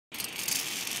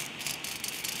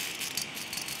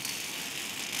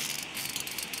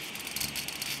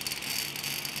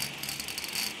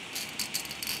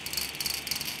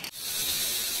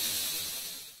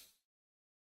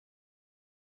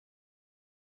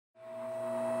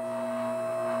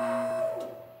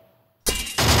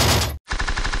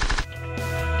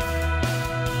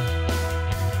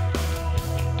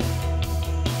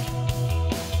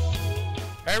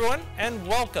everyone, and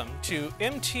welcome to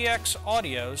MTX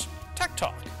Audio's Tech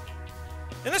Talk.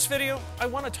 In this video, I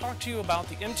want to talk to you about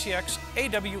the MTX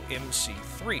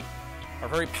AWMC3, a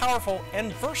very powerful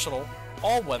and versatile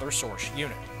all-weather source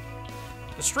unit.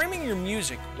 Streaming your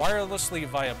music wirelessly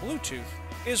via Bluetooth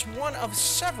is one of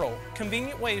several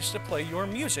convenient ways to play your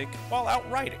music while out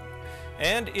riding,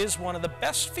 and is one of the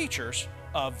best features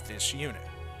of this unit.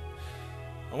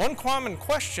 One common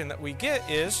question that we get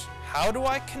is, how do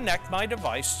I connect my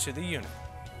device to the unit?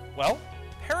 Well,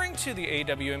 pairing to the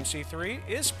AWMC3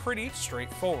 is pretty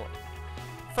straightforward.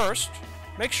 First,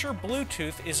 make sure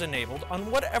Bluetooth is enabled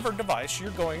on whatever device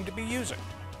you're going to be using.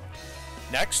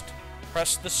 Next,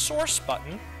 press the source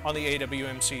button on the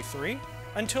AWMC3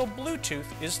 until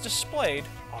Bluetooth is displayed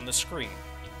on the screen.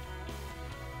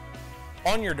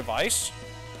 On your device,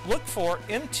 look for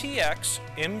MTX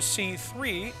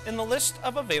MC3 in the list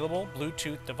of available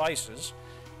Bluetooth devices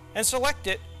and select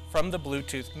it from the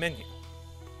Bluetooth menu.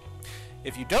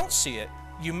 If you don't see it,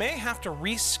 you may have to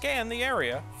rescan the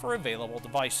area for available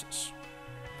devices.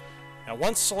 Now,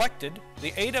 once selected,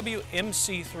 the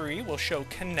AWMC3 will show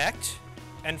Connect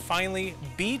and finally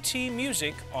BT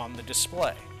Music on the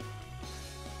display.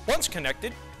 Once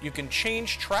connected, you can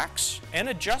change tracks and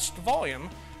adjust volume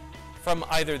from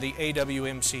either the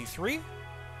AWMC3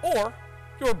 or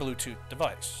your Bluetooth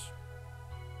device.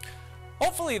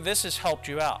 Hopefully this has helped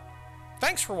you out.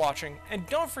 Thanks for watching, and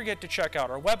don't forget to check out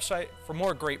our website for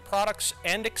more great products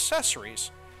and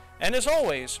accessories. And as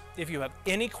always, if you have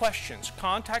any questions,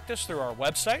 contact us through our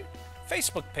website,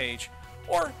 Facebook page,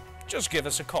 or just give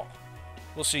us a call.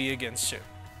 We'll see you again soon.